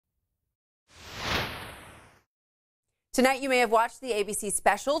Tonight, you may have watched the ABC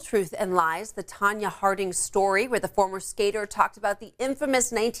special, Truth and Lies, the Tonya Harding story, where the former skater talked about the infamous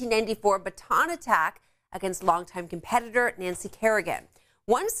 1994 baton attack against longtime competitor Nancy Kerrigan.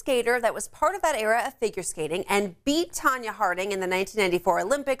 One skater that was part of that era of figure skating and beat Tonya Harding in the 1994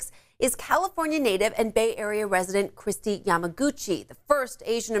 Olympics is California native and Bay Area resident Kristi Yamaguchi, the first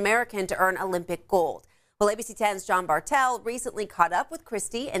Asian American to earn Olympic gold. Well, ABC 10's John Bartel recently caught up with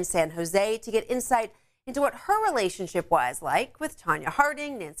Kristi in San Jose to get insight into what her relationship was like with Tonya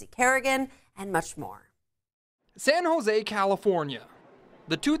Harding, Nancy Kerrigan, and much more. San Jose, California,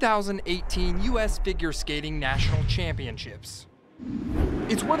 the 2018 U.S. Figure Skating National Championships.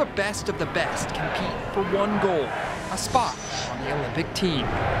 It's where the best of the best compete for one goal, a spot on the Olympic team.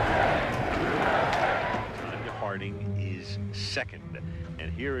 Tonya Harding is second,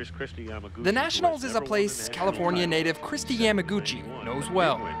 and here is Kristi Yamaguchi. The Nationals is a place California native Kristi Yamaguchi knows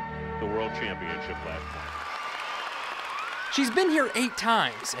well. The World Championship last night. She's been here 8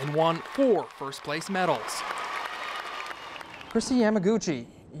 times and won 4 first-place medals. Kristi Yamaguchi,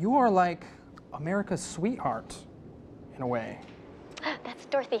 you are like America's sweetheart, in a way. That's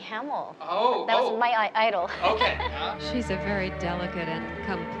Dorothy Hamill. Oh, that was my idol. Okay. She's a very delicate and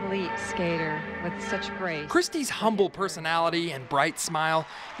complete skater with such grace. Kristi's humble personality and bright smile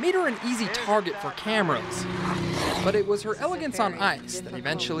made her an easy target for cameras. But it was her elegance on ice that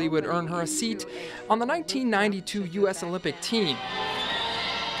eventually would earn her a seat on the 1992 U.S. Olympic team.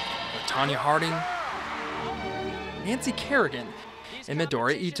 With Tonya Harding, Nancy Kerrigan, and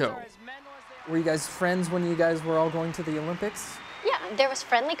Midori Ito. Were you guys friends when you guys were all going to the Olympics? Yeah, there was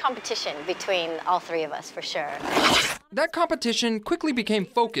friendly competition between all 3 of us, for sure. That competition quickly became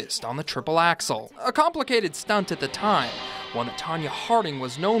focused on the triple axel, a complicated stunt at the time, one that Tonya Harding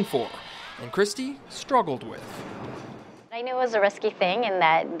was known for, and Kristi struggled with. I knew it was a risky thing and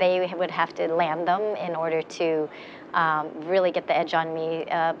that they would have to land them in order to really get the edge on me,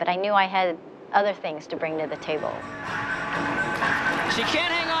 but I knew I had other things to bring to the table. She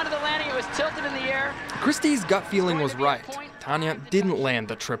can't hang on to the landing. It was tilted in the air. Kristi's gut feeling was right. Tonya didn't land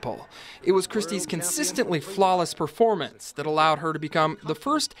the triple. It was Kristi's consistently flawless performance that allowed her to become the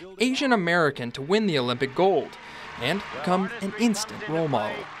first Asian American to win the Olympic gold and become an instant role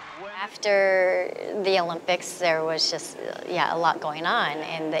model. After the Olympics, there was just, a lot going on,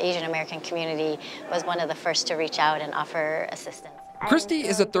 and the Asian American community was one of the first to reach out and offer assistance. Kristi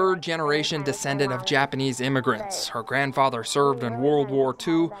is a 3rd-generation descendant of Japanese immigrants. Her grandfather served in World War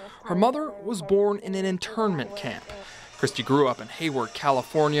II. Her mother was born in an internment camp. Kristi grew up in Hayward,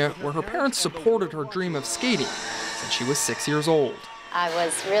 California, where her parents supported her dream of skating since she was 6 years old. I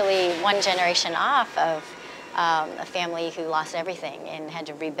was really one generation off of a family who lost everything and had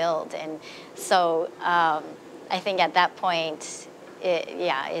to rebuild. And so I think at that point,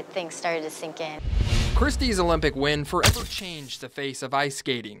 things started to sink in. Kristi's Olympic win forever changed the face of ice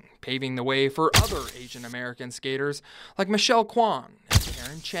skating, paving the way for other Asian American skaters like Michelle Kwan and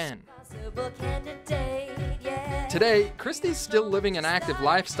Karen Chen. Today, Kristi's still living an active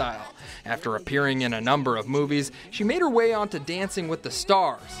lifestyle. After appearing in a number of movies, she made her way onto Dancing with the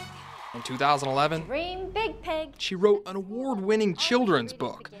Stars. In 2011, she wrote an award-winning children's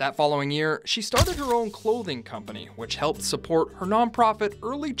book. That following year, she started her own clothing company, which helped support her nonprofit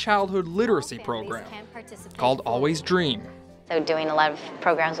early childhood literacy program called Always Dream. So doing a lot of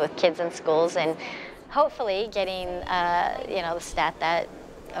programs with kids in schools and hopefully getting, the stat that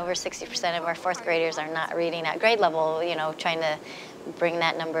over 60% of our 4th graders are not reading at grade level, trying to bring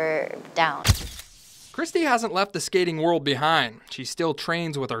that number down. Kristi hasn't left the skating world behind. She still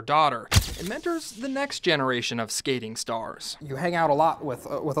trains with her daughter and mentors the next generation of skating stars. You hang out a lot with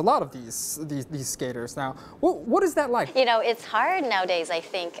a lot of these skaters now. What is that like? It's hard nowadays. I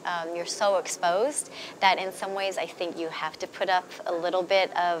think you're so exposed that in some ways I think you have to put up a little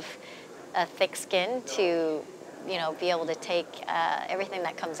bit of a thick skin to, be able to take everything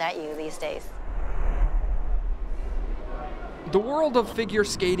that comes at you these days. The world of figure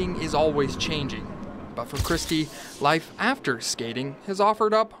skating is always changing. But for Kristi, life after skating has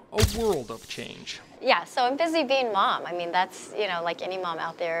offered up a world of change. Yeah, so I'm busy being mom. I mean, that's, like any mom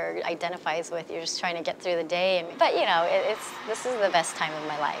out there identifies with. You're just trying to get through the day. But, this is the best time of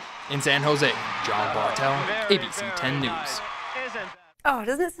my life. In San Jose, John Bartel, ABC 10 News. Oh,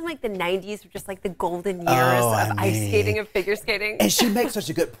 doesn't it seem like the 90s were just like the golden years of ice skating and figure skating? And she makes such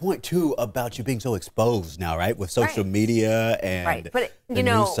a good point, too, about you being so exposed now, right? With social media and But, the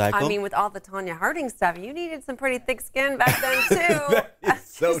news cycle. I mean, with all the Tonya Harding stuff, you needed some pretty thick skin back then, too. That is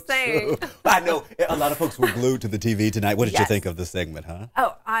so true. I know. A lot of folks were glued to the TV tonight. What did you think of the segment, huh?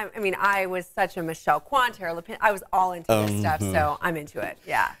 Oh, I was such a Michelle Kwan, Tara Lipin. I was all into this stuff, so I'm into it,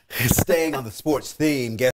 yeah. Staying on the sports theme,